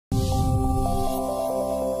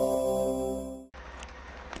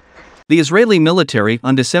The Israeli military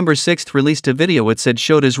on December 6 released a video it said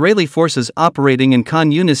showed Israeli forces operating in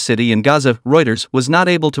Khan Younis city in Gaza. Reuters was not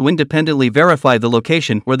able to independently verify the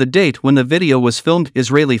location or the date when the video was filmed.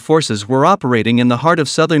 Israeli forces were operating in the heart of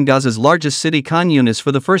southern Gaza's largest city, Khan Younis,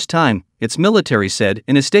 for the first time, its military said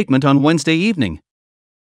in a statement on Wednesday evening.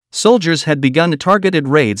 Soldiers had begun targeted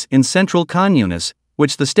raids in central Khan Younis,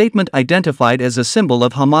 which the statement identified as a symbol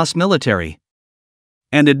of Hamas military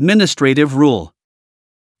and administrative rule.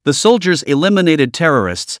 The soldiers eliminated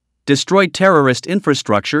terrorists, destroyed terrorist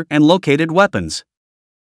infrastructure, and located weapons.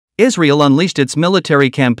 Israel unleashed its military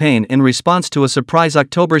campaign in response to a surprise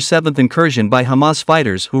October 7 incursion by Hamas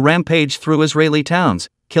fighters who rampaged through Israeli towns,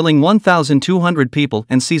 killing 1,200 people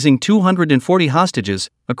and seizing 240 hostages,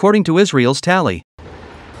 according to Israel's tally.